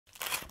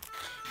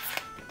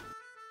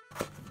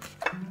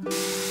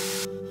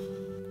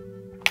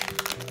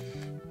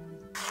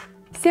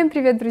Всем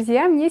привет,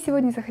 друзья! Мне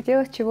сегодня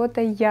захотелось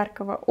чего-то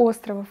яркого,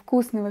 острого,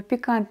 вкусного,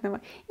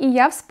 пикантного. И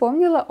я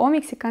вспомнила о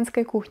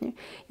мексиканской кухне.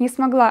 Не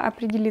смогла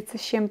определиться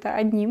с чем-то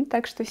одним,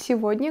 так что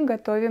сегодня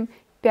готовим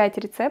 5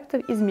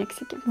 рецептов из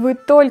Мексики. Вы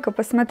только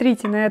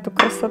посмотрите на эту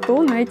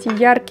красоту, на эти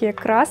яркие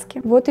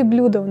краски. Вот и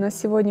блюда у нас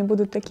сегодня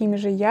будут такими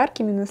же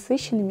яркими,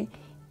 насыщенными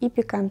и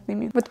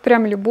пикантными. Вот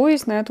прям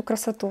любуюсь на эту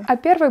красоту. А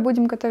первой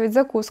будем готовить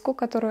закуску,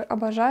 которую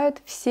обожают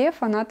все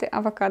фанаты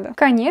авокадо.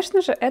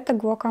 Конечно же, это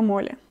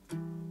гуакамоле.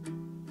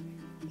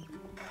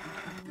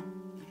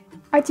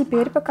 А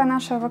теперь, пока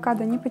наша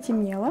авокадо не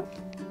потемнела,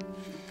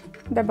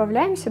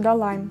 добавляем сюда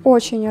лайм.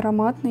 Очень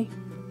ароматный.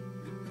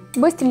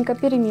 Быстренько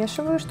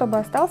перемешиваю, чтобы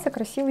остался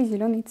красивый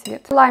зеленый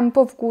цвет. Лайм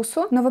по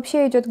вкусу, но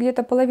вообще идет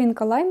где-то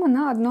половинка лайма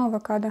на одно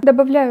авокадо.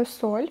 Добавляю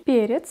соль,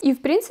 перец, и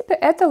в принципе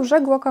это уже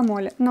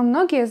гуакамоле. Но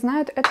многие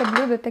знают это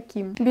блюдо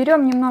таким.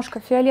 Берем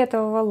немножко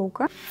фиолетового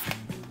лука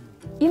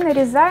и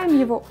нарезаем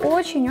его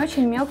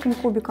очень-очень мелким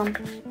кубиком.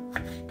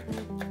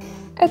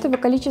 Этого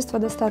количества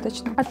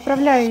достаточно.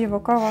 Отправляю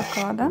его к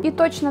авокадо и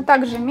точно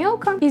так же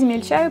мелко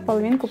измельчаю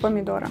половинку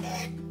помидора.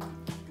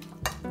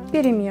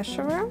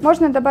 Перемешиваю.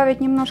 Можно добавить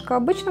немножко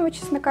обычного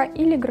чеснока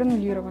или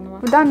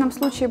гранулированного. В данном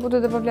случае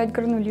буду добавлять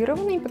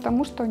гранулированный,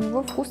 потому что у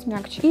него вкус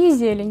мягче. И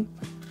зелень.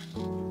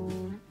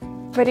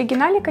 В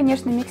оригинале,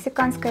 конечно,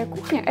 мексиканская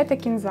кухня — это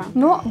кинза,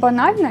 но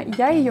банально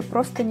я ее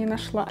просто не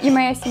нашла. И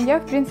моя семья,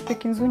 в принципе,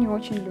 кинзу не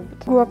очень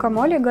любит.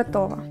 Гуакамоле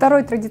готово.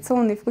 Второй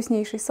традиционный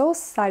вкуснейший соус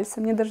 — сальса.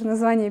 Мне даже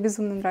название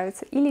безумно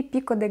нравится. Или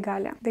пико де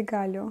галло.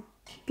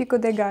 Пико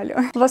де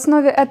галло. В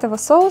основе этого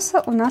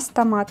соуса у нас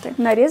томаты.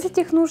 Нарезать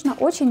их нужно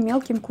очень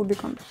мелким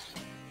кубиком.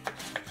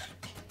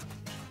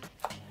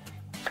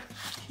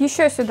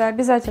 Еще сюда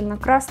обязательно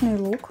красный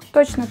лук,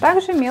 точно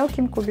так же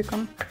мелким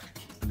кубиком.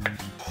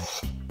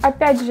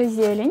 Опять же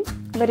зелень,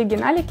 в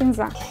оригинале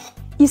кинза.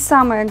 И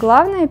самое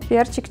главное —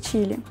 перчик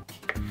чили.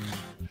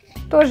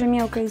 Тоже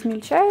мелко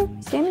измельчаю,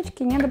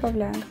 семечки не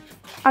добавляю.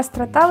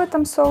 Острота в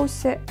этом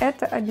соусе —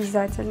 это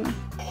обязательно.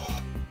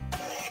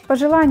 По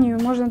желанию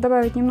можно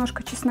добавить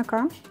немножко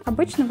чеснока,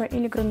 обычного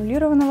или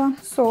гранулированного,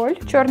 соль,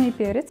 черный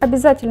перец,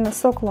 обязательно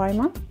сок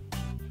лайма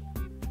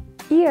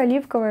и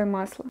оливковое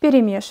масло.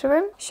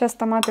 Перемешиваем. Сейчас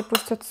томаты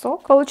пустят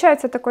сок.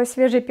 Получается такой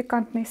свежий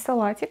пикантный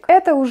салатик.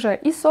 Это уже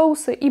и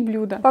соусы, и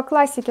блюда. По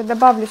классике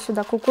добавлю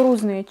сюда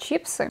кукурузные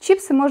чипсы.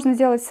 Чипсы можно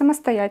сделать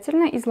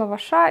самостоятельно из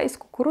лаваша, из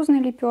кукурузной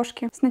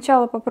лепешки.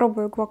 Сначала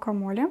попробую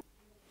гуакамоле.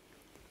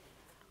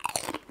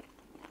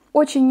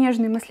 Очень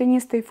нежный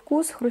маслянистый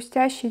вкус,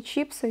 хрустящие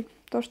чипсы.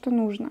 То, что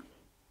нужно.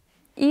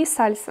 И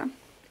сальса.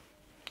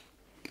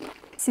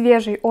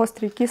 Свежий,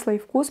 острый, кислый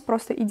вкус,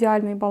 просто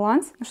идеальный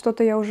баланс.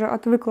 Что-то я уже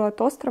отвыкла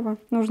от острова.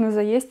 Нужно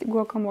заесть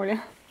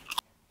гуакамоле.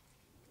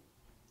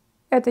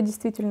 Это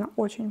действительно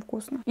очень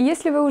вкусно. И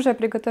если вы уже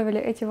приготовили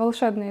эти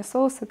волшебные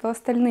соусы, то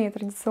остальные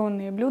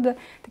традиционные блюда,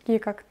 такие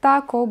как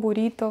тако,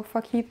 буррито,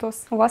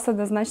 фахитос, у вас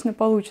однозначно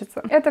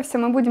получится. Это все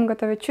мы будем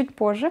готовить чуть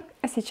позже,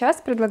 а сейчас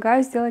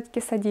предлагаю сделать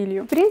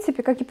кесадилью. В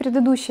принципе, как и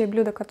предыдущие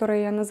блюда,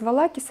 которые я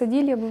назвала,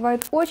 кесадилья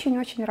бывают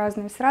очень-очень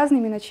разные, с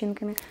разными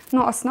начинками,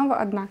 но основа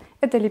одна —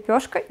 это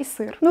лепешка и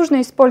сыр.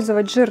 Нужно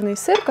использовать жирный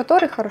сыр,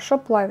 который хорошо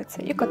плавится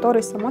и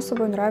который, само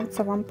собой,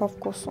 нравится вам по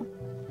вкусу.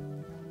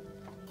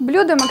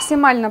 Блюдо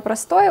максимально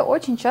простое,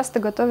 очень часто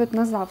готовят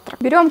на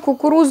завтрак. Берем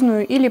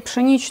кукурузную или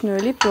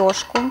пшеничную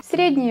лепешку,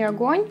 средний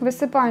огонь,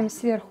 высыпаем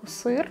сверху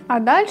сыр,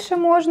 а дальше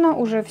можно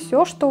уже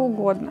все что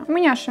угодно. У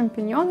меня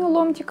шампиньоны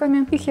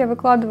ломтиками, их я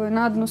выкладываю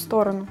на одну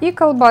сторону. И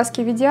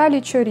колбаски, в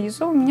идеале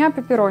чоризо, у меня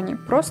пепперони,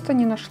 просто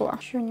не нашла.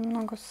 Еще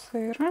немного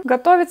сыра.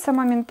 Готовится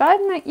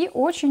моментально и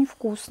очень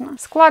вкусно.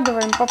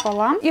 Складываем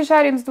пополам и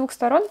жарим с двух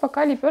сторон,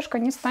 пока лепешка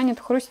не станет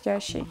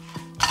хрустящей.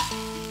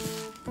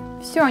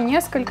 Все,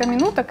 несколько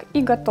минуток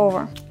и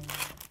готово.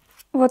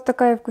 Вот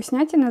такая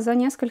вкуснятина за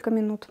несколько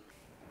минут.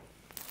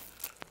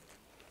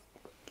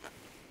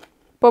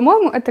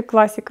 По-моему, это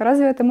классика.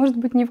 Разве это может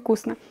быть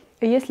невкусно?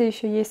 А если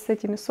еще есть с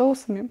этими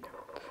соусами?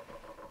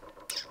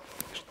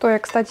 Что я,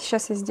 кстати,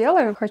 сейчас и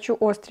сделаю. Хочу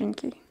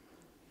остренький.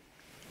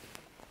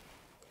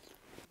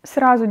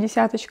 Сразу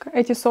десяточка.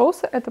 Эти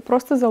соусы — это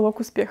просто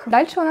залог успеха.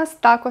 Дальше у нас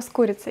тако с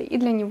курицей. И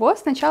для него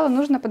сначала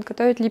нужно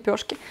подготовить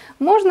лепешки.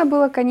 Можно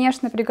было,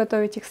 конечно,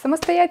 приготовить их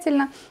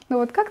самостоятельно, но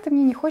вот как-то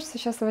мне не хочется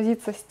сейчас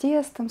возиться с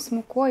тестом, с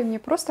мукой. Мне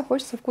просто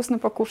хочется вкусно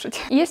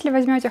покушать. И если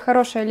возьмете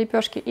хорошие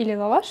лепешки или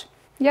лаваш,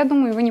 я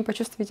думаю, вы не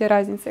почувствуете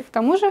разницы. К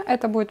тому же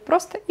это будет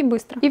просто и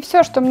быстро. И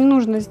все, что мне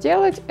нужно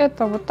сделать,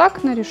 это вот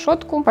так на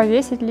решетку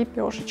повесить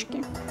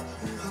лепешечки.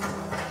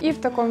 И в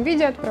таком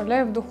виде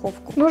отправляю в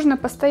духовку. Нужно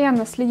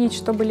постоянно следить,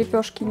 чтобы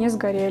лепешки не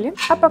сгорели.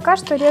 А пока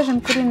что режем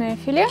куриное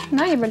филе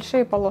на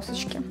небольшие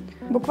полосочки.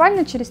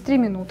 Буквально через 3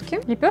 минутки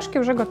лепешки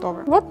уже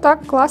готовы. Вот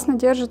так классно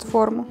держит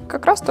форму.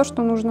 Как раз то,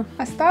 что нужно.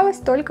 Осталось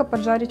только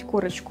поджарить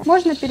курочку.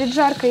 Можно перед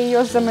жаркой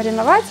ее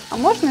замариновать, а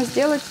можно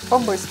сделать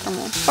по-быстрому.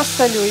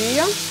 Посолю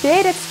ее.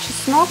 Перец,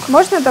 чеснок.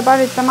 Можно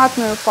добавить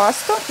томатную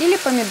пасту или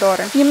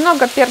помидоры.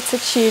 Немного перца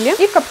чили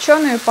и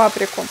копченую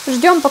паприку.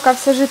 Ждем, пока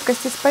вся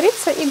жидкость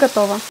испарится, и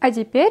готово. А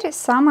теперь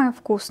самое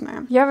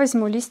вкусное. Я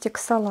возьму листик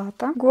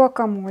салата,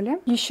 гуакамоле,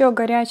 еще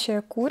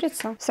горячая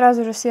курица.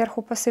 Сразу же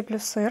сверху посыплю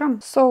сыром,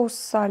 соус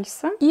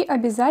сальса и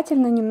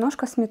обязательно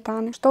немножко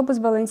сметаны, чтобы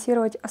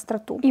сбалансировать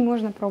остроту. И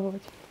можно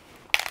пробовать.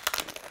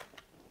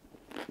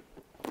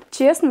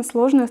 Честно,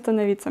 сложно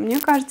остановиться. Мне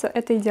кажется,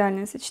 это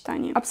идеальное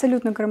сочетание.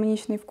 Абсолютно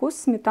гармоничный вкус,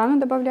 сметану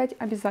добавлять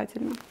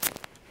обязательно.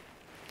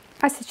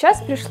 А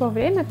сейчас пришло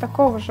время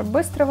такого же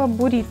быстрого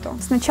буррито.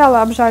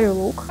 Сначала обжарю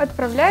лук,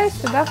 отправляю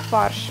сюда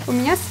фарш. У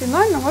меня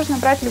свиной, но можно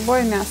брать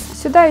любое мясо.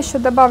 Сюда еще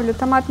добавлю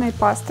томатной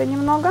пасты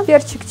немного,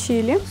 перчик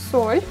чили,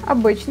 соль,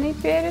 обычный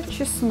перец,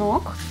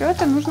 чеснок. Все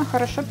это нужно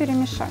хорошо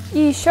перемешать. И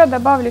еще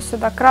добавлю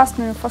сюда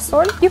красную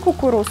фасоль и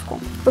кукурузку.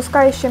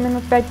 Пускай еще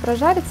минут 5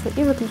 прожарится,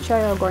 и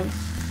выключаю огонь.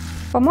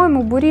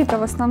 По-моему, буррито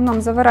в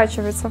основном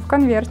заворачивается в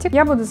конвертик.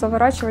 Я буду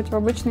заворачивать в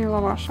обычный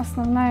лаваш.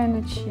 Основная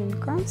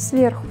начинка.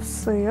 Сверху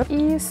сыр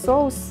и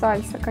соус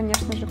сальса,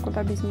 конечно же,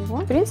 куда без него.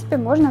 В принципе,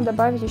 можно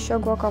добавить еще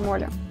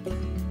гуакамоле.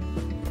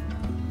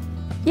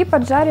 И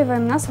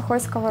поджариваем на сухой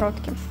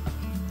сковородке.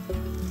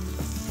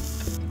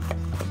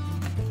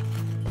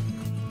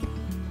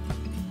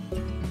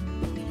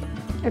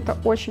 Это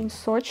очень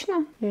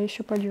сочно. Я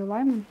еще полью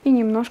лаймом. И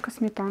немножко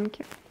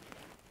сметанки.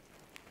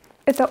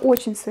 Это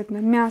очень сытно.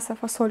 Мясо,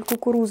 фасоль,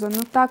 кукуруза,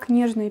 но так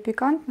нежно и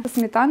пикантно. Со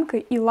сметанкой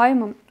и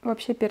лаймом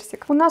вообще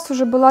персик. У нас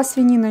уже была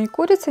свинина и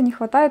курица, не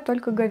хватает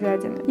только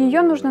говядины.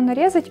 Ее нужно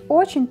нарезать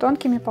очень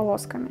тонкими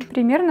полосками.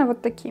 Примерно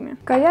вот такими.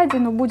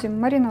 Говядину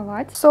будем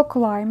мариновать. Сок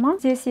лайма.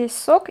 Здесь есть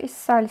сок из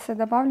сальсы.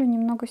 Добавлю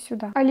немного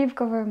сюда.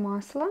 Оливковое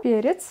масло,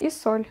 перец и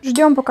соль.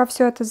 Ждем, пока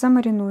все это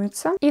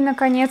замаринуется. И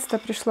наконец-то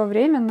пришло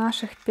время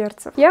наших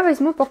перцев. Я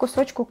возьму по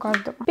кусочку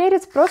каждого.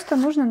 Перец просто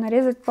нужно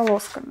нарезать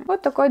полосками.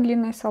 Вот такой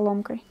длинной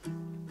соломкой.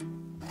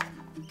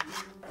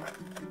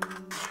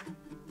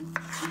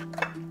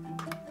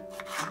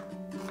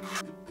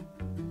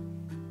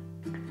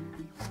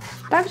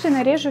 Также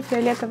нарежу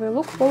фиолетовый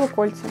лук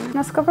полукольцами.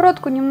 На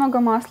сковородку немного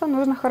масла,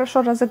 нужно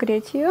хорошо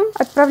разогреть ее.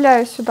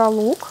 Отправляю сюда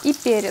лук и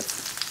перец.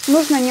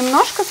 Нужно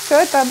немножко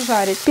все это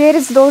обжарить.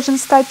 Перец должен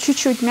стать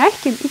чуть-чуть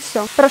мягким, и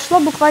все.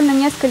 Прошло буквально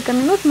несколько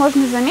минут,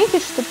 можно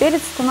заметить, что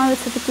перец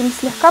становится таким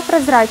слегка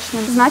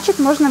прозрачным. Значит,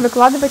 можно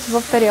выкладывать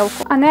его в тарелку.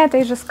 А на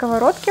этой же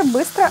сковородке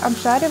быстро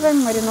обжариваем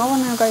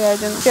маринованную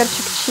говядину.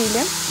 Перчик чили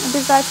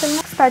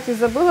обязательно. Кстати,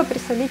 забыла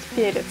присолить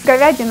перец.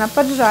 Говядина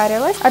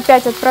поджарилась.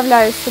 Опять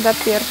отправляю сюда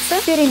перцы,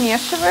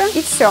 перемешиваю,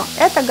 и все,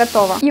 это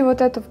готово. И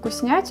вот эту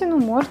вкуснятину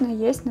можно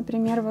есть,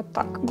 например, вот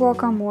так.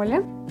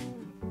 Гуакамоле,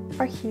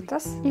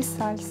 фахитос и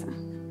сальса.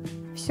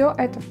 Все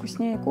это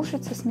вкуснее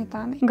кушать со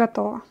сметаной.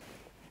 Готово.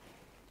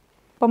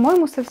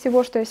 По-моему, со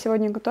всего, что я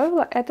сегодня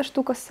готовила, эта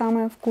штука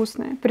самая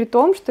вкусная. При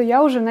том, что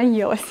я уже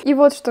наелась. И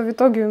вот что в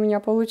итоге у меня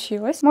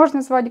получилось.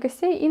 Можно звать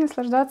гостей и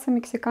наслаждаться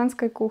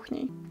мексиканской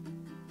кухней.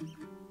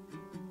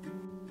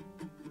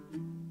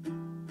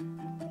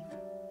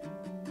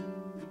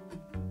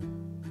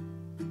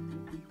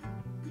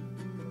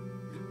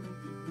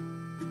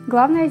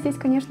 Главное здесь,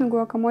 конечно,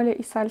 гуакамоле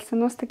и сальса,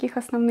 но с таких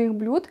основных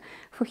блюд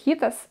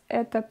фахитос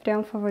это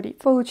прям фаворит.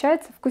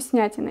 Получается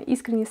вкуснятина,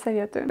 искренне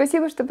советую.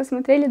 Спасибо, что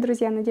посмотрели,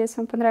 друзья, надеюсь,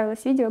 вам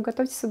понравилось видео,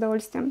 готовьте с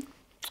удовольствием.